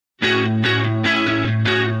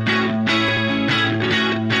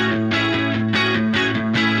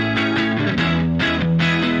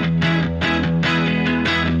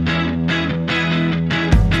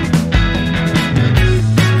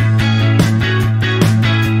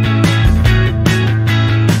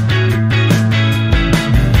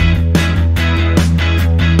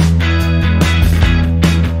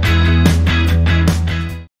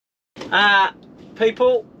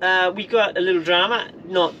people, we got a little drama,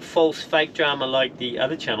 not false fake drama like the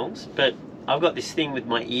other channels, but I've got this thing with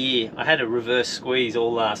my ear. I had a reverse squeeze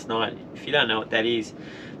all last night. If you don't know what that is,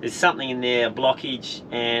 there's something in there, a blockage,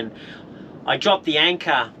 and I dropped the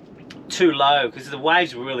anchor too low because the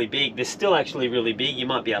waves were really big. They're still actually really big. You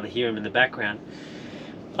might be able to hear them in the background.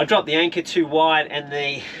 I dropped the anchor too wide, and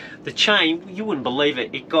the chain, you wouldn't believe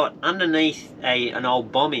it, it got underneath an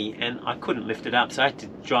old bommy, and I couldn't lift it up, so I had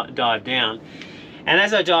to dive down. And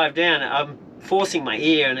as I dive down, I'm forcing my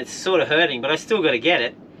ear, and it's sort of hurting, but I still got to get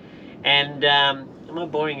it. And am I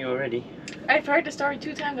boring you already? I've heard the story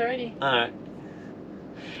 2 times already. All right.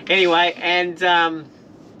 Anyway, and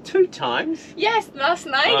 2 times? Yes, last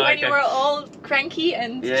night when you were all cranky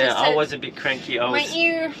and yeah, I was a bit cranky. My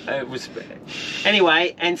ear. It was.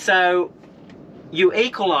 Anyway, and so you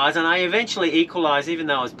equalise, and I eventually equalised, even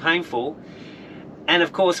though it was painful. And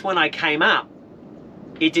of course, when I came up,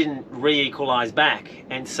 it didn't re-equalise back,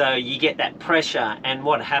 and so you get that pressure. And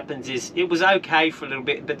what happens is, it was okay for a little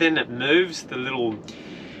bit, but then it moves. The little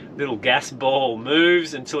gas ball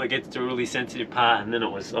moves until it gets to a really sensitive part, and then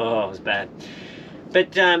it was bad.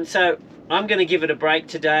 But so I'm going to give it a break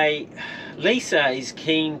today. Lisa is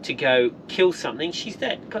keen to go kill something. She's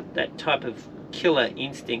got that type of killer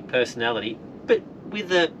instinct personality, but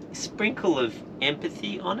with a sprinkle of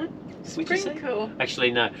empathy on it. Sprinkle?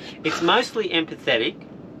 Actually, no. It's mostly empathetic,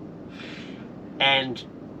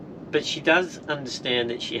 but she does understand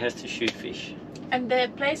that she has to shoot fish. And the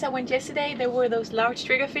place I went yesterday, there were those large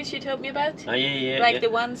triggerfish you told me about. Oh, yeah. Like the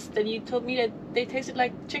ones that you told me that they tasted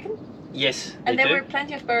like chicken. Yes, and there were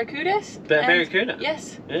plenty of barracudas. Barracuda?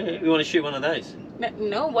 Yes. Yeah, you want to shoot one of those?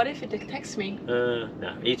 No, what if it attacks me?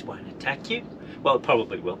 No, it won't attack you. Well, it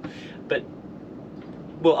probably will. But,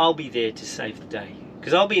 well, I'll be there to save the day.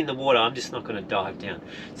 Because I'll be in the water, I'm just not going to dive down.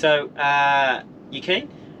 So, you keen?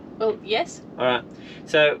 Well, yes. Alright,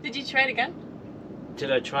 so... Did you try the gun?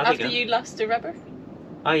 Did I try the gun? After you lost the rubber?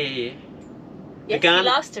 Oh, yeah. Yes, you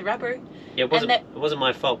lost the rubber. Yeah, it wasn't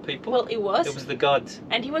my fault, people. Well, it was. It was the gods.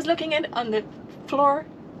 And he was looking at on the floor?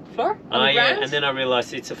 On the ground? Yeah, and then I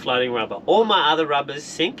realised it's a floating rubber. All my other rubbers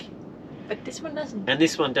sink. But this one doesn't. And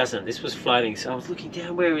this one doesn't. This was floating. So I was looking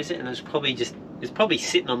down, where is it? And it's probably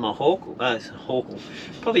sitting on my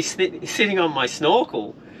probably sitting on my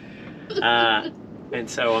snorkel. And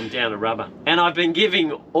so I'm down a rubber. And I've been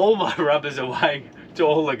giving all my rubbers away to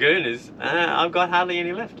all lagooners. I've got hardly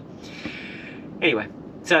any left. Anyway,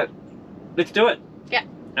 so let's do it. Yeah.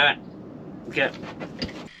 All right. Let's go.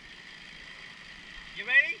 You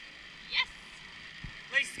ready? Yes.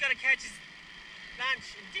 Lisa's got to catch his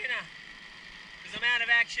lunch and dinner because I'm out of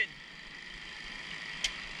action.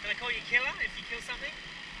 Can I call you killer if you kill something?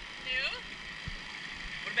 No.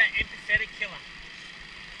 What about empathetic killer?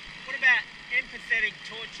 What about empathetic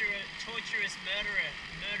torturous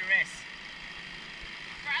murderess?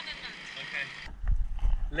 Rather not. Okay.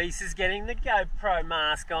 Lisa's getting the GoPro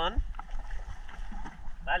mask on.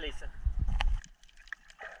 Bye, Lisa.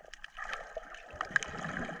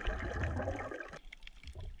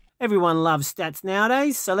 Everyone loves stats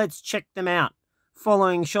nowadays, so let's check them out.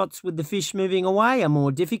 Following shots with the fish moving away are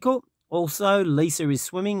more difficult. Also, Lisa is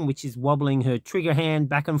swimming, which is wobbling her trigger hand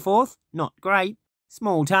back and forth. Not great.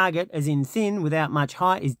 Small target, as in thin, without much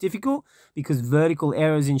height, is difficult because vertical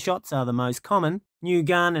errors in shots are the most common. New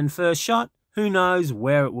gun and first shot, who knows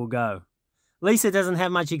where it will go. Lisa doesn't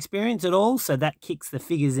have much experience at all, so that kicks the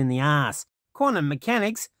figures in the arse. Quantum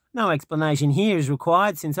mechanics, no explanation here is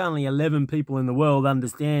required since only 11 people in the world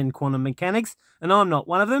understand quantum mechanics, and I'm not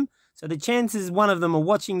one of them, so the chances one of them are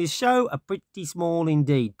watching this show are pretty small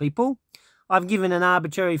indeed, people. I've given an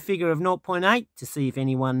arbitrary figure of 0.8 to see if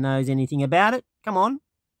anyone knows anything about it. Come on,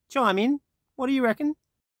 chime in. What do you reckon?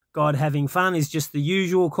 God having fun is just the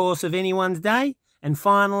usual course of anyone's day. And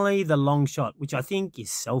finally, the long shot, which I think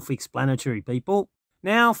is self-explanatory, people.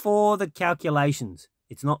 Now for the calculations.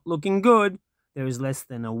 It's not looking good. There is less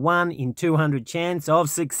than a 1 in 200 chance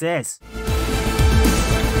of success.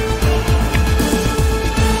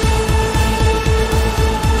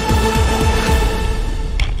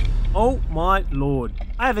 Oh my lord.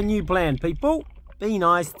 I have a new plan, people. Be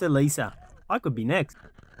nice to Lisa. I could be next.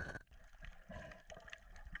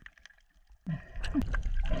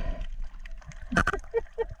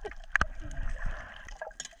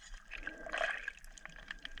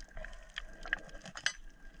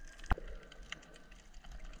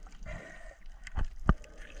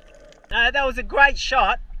 That was a great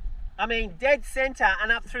shot. I mean, dead center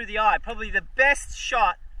and up through the eye. Probably the best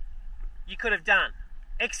shot you could have done.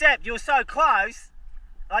 Except you're so close.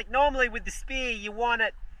 Like normally with the spear, you want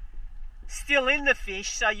it still in the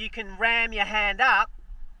fish so you can ram your hand up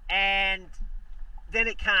and then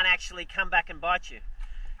it can't actually come back and bite you.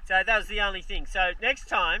 So that was the only thing. So next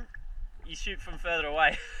time, you shoot from further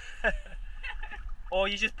away. Or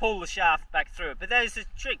you just pull the shaft back through it. But that is the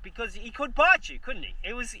trick, because he could bite you, couldn't he?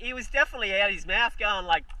 He was definitely out his mouth going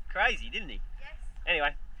like crazy, didn't he? Yes.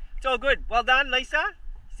 Anyway, it's all good. Well done, Lisa.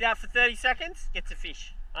 She's out for 30 seconds, gets a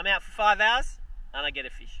fish. I'm out for 5 hours, and I get a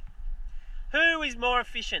fish. Who is more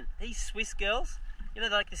efficient? These Swiss girls, you know,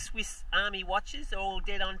 like the Swiss Army watches, they're all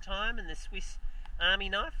dead on time, and the Swiss Army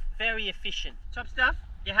knife, very efficient. Top stuff,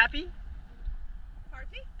 you happy?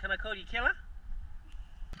 Partly. Can I call you Killer?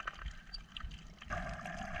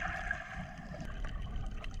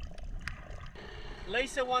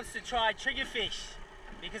 Lisa wants to try triggerfish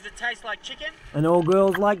because it tastes like chicken. And all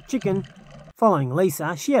girls like chicken. Following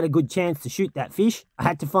Lisa, she had a good chance to shoot that fish. I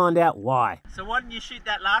had to find out why. So why didn't you shoot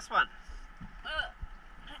that last one?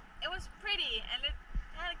 It was pretty and it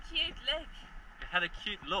had a cute look. It had a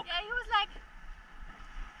cute look? Yeah, he was like,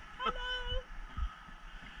 hello.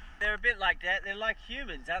 They're a bit like that. They're like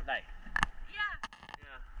humans, aren't they? Yeah.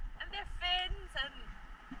 And their fins and...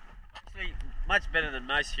 Actually, much better than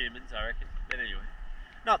most humans, I reckon. But anyway,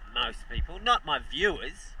 not most people, not my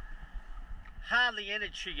viewers. Hardly any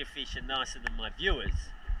triggerfish are nicer than my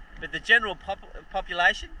viewers. But the general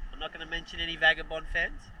population, I'm not going to mention any vagabond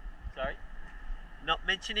fans. Sorry. Not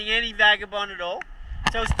mentioning any vagabond at all.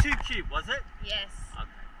 So it's too cute, was it? Yes. Okay.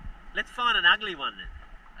 Let's find an ugly one then.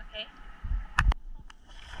 Okay.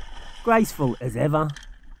 Graceful as ever.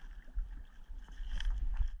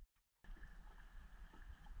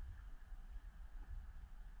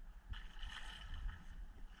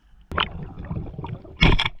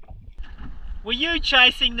 Were you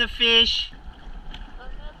chasing the fish?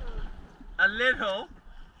 A little?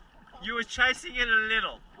 You were chasing it a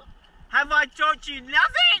little. Have I taught you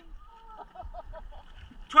nothing?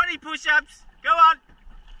 20 push-ups. Go on.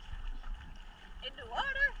 In the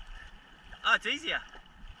water? Oh, it's easier.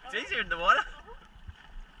 It's easier in the water.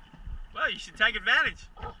 Well, you should take advantage.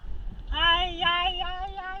 I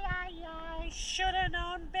should have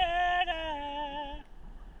known better.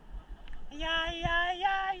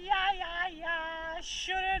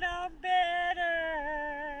 Should have known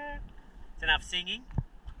better. It's enough singing.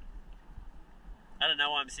 I don't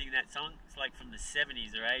know why I'm singing that song. It's like from the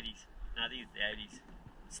 70s or 80s. No, I think it's the 80s.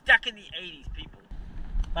 Stuck in the 80s, people.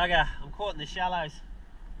 Bugger, I'm caught in the shallows.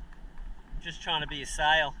 I'm just trying to be a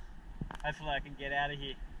sail. Hopefully I can get out of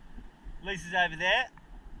here. Lisa's over there.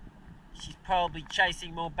 She's probably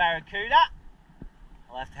chasing more barracuda.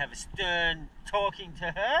 I'll have to have a stern talking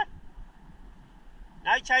to her.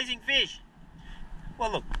 No chasing fish.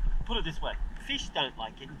 Well, look, put it this way. Fish don't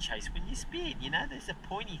like getting chased when you're speared, you know? There's a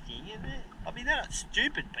pointy thing, and they're not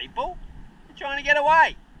stupid people. They're trying to get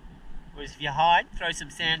away. Whereas if you hide, throw some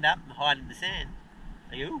sand up and hide in the sand.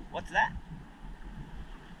 Like, ooh, what's that?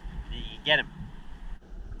 Then you can get them.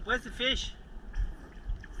 Where's the fish?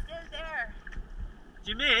 Still there. Did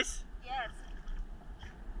you miss? Yes.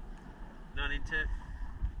 Not into...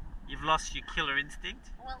 You've lost your killer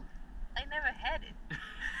instinct? Well, I never had it.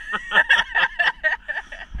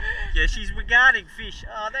 Yeah, she's regarding fish.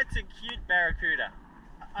 Oh, that's a cute barracuda.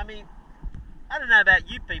 I mean, I don't know about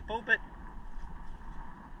you people, but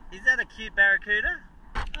is that a cute barracuda?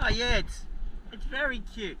 Oh yeah, it's very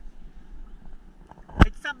cute.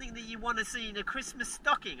 It's something that you want to see in a Christmas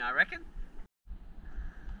stocking, I reckon.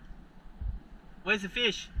 Where's the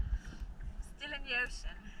fish? Still in the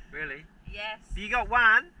ocean. Really? Yes. You got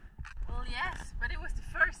one? Well, yes, but it was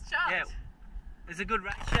the first shot. Yeah. It's a good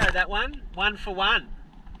ratio, that one. 1 for 1.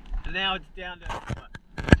 And now it's down to what?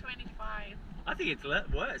 25. I think it's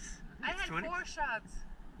worse. I had 20. 4 shots.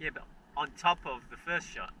 Yeah, but on top of the first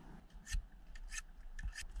shot.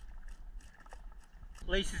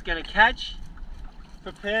 Lisa's going to catch,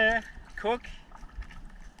 prepare, cook,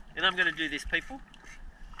 and I'm going to do this, people.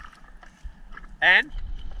 And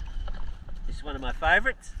this is one of my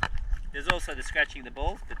favourites. There's also the scratching the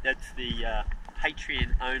balls, but that's the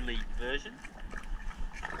Patreon only version.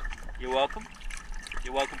 You're welcome.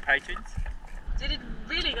 You're welcome, patrons. Did it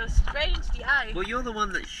really go straight into the eye? Well, you're the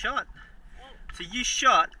one that shot. So you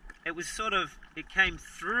shot, it was sort of, it came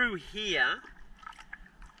through here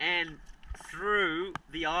and through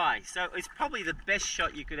the eye. So it's probably the best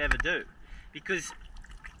shot you could ever do. Because,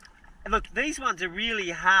 look, these ones are really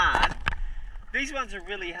hard. These ones are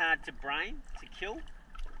really hard to brain, to kill.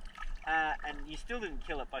 And you still didn't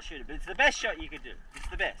kill it by shooting. But it's the best shot you could do. It's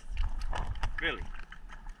the best. Really.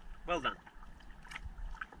 Well done.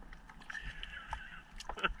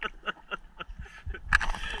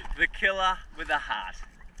 The killer with a heart.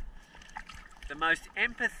 The most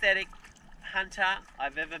empathetic hunter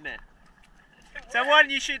I've ever met. So why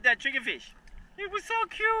didn't you shoot that triggerfish? It was so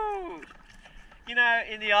cute. You know,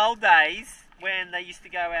 in the old days, when they used to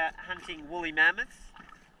go out hunting woolly mammoths,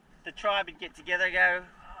 the tribe would get together and go,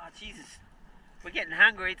 oh, Jesus, we're getting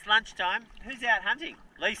hungry, it's lunchtime. Who's out hunting?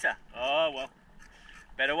 Lisa. Oh, well,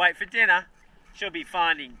 better wait for dinner. She'll be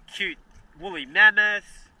finding cute woolly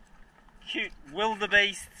mammoths, cute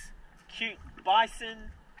wildebeests, cute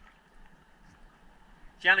bison.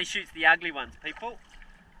 She only shoots the ugly ones, people.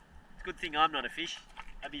 It's a good thing I'm not a fish.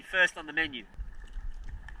 I'd be first on the menu.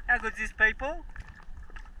 How good's this, people?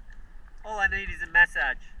 All I need is a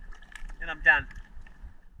massage, and I'm done.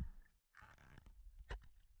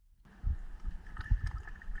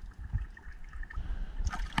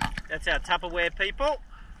 That's our Tupperware, people.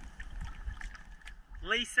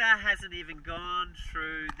 Lisa hasn't even gone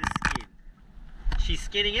through the skin. She's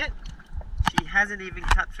skinning it. She hasn't even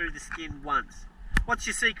cut through the skin once. What's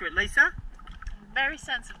your secret, Lisa? Very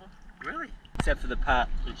sensible. Really? Except for the part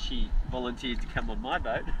that she volunteered to come on my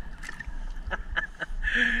boat.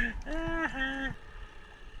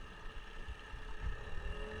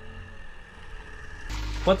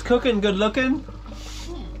 What's cooking? Good looking?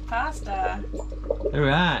 Pasta.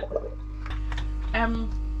 Alright.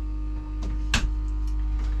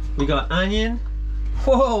 We got onion.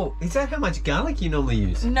 Whoa! Is that how much garlic you normally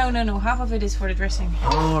use? No. Half of it is for the dressing.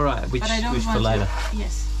 Alright, which for later.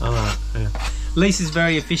 Yes. Alright, yeah. Lisa's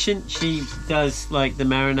very efficient. She does like the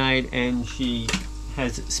marinade and she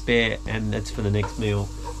has spare, and that's for the next meal,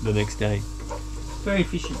 the next day. Very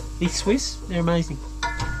efficient. These Swiss, they're amazing.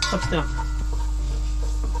 Top stuff.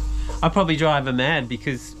 I probably drive her mad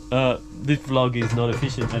because this vlog is not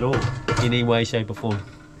efficient at all in any way, shape or form.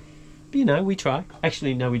 But you know, we try.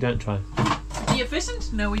 Actually, no, we don't try. Be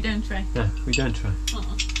efficient? No, we don't try. No, we don't try.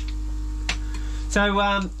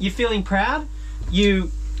 So, you're feeling proud? You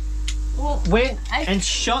went and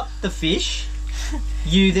shot the fish.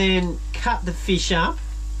 You then cut the fish up,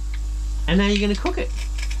 and now you're going to cook it.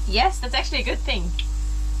 Yes, that's actually a good thing.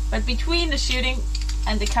 But between the shooting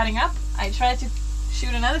and the cutting up, I tried to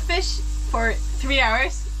shoot another fish for 3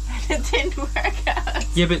 hours, and it didn't work out.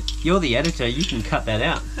 Yeah, but you're the editor. You can cut that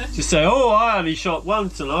out. Just say, oh, I only shot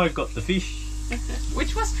once and I got the fish.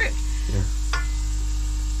 Which was true. Yeah.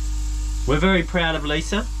 We're very proud of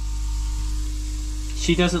Lisa.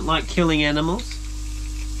 She doesn't like killing animals,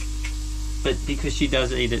 but because she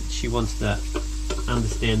does eat it, she wants to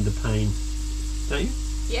understand the pain. Don't you?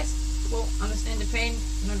 Yes. Well, understand the pain,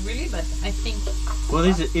 not really, but I think... Well,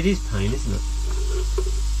 it is pain, isn't it?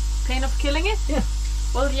 Pain of killing it? Yeah.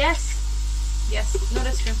 Well, yes. Yes. No,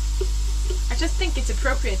 that's true. I just think it's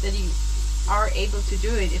appropriate that you are able to do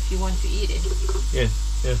it if you want to eat it. Yeah,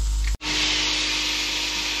 yeah.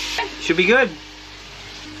 Should be good.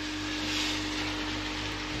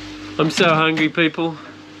 I'm so hungry, people.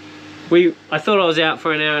 I thought I was out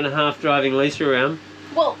for an hour and a half driving Lisa around.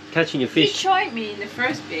 Well, catching a fish. You joined me in the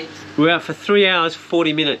first bit. We were out for 3 hours,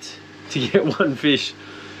 40 minutes to get one fish.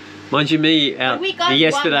 Mind you,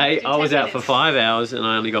 yesterday I was out for 5 hours and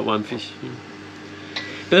I only got one fish.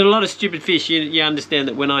 There's a lot of stupid fish. You understand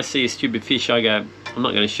that when I see a stupid fish, I go, I'm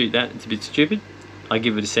not going to shoot that. It's a bit stupid. I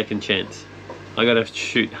give it a second chance. I got to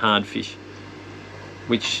shoot hard fish,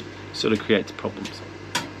 which sort of creates problems.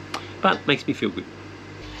 But makes me feel good.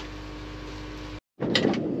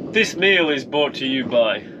 This meal is brought to you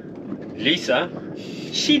by Lisa.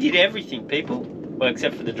 She did everything, people. Well,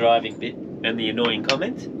 except for the driving bit and the annoying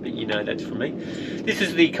comments, but you know that's from me. This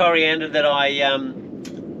is the coriander that I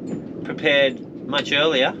prepared much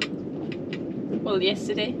earlier. Well,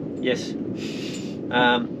 yesterday. Yes.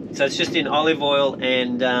 So it's just in olive oil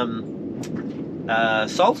and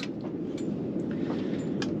salt.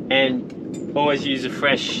 And always use a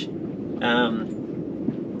fresh,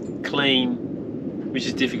 clean, which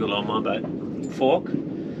is difficult on my boat, fork.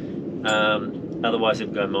 Otherwise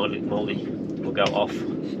it'll go moldy, will go off.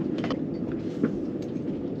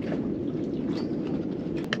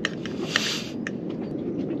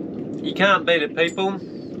 You can't beat it, people.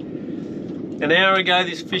 An hour ago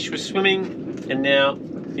this fish was swimming and now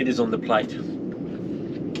it is on the plate.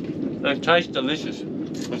 It tastes delicious.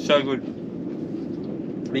 It's so good.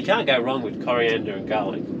 You can't go wrong with coriander and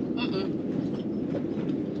garlic.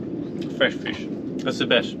 Fresh fish. That's the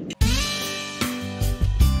best.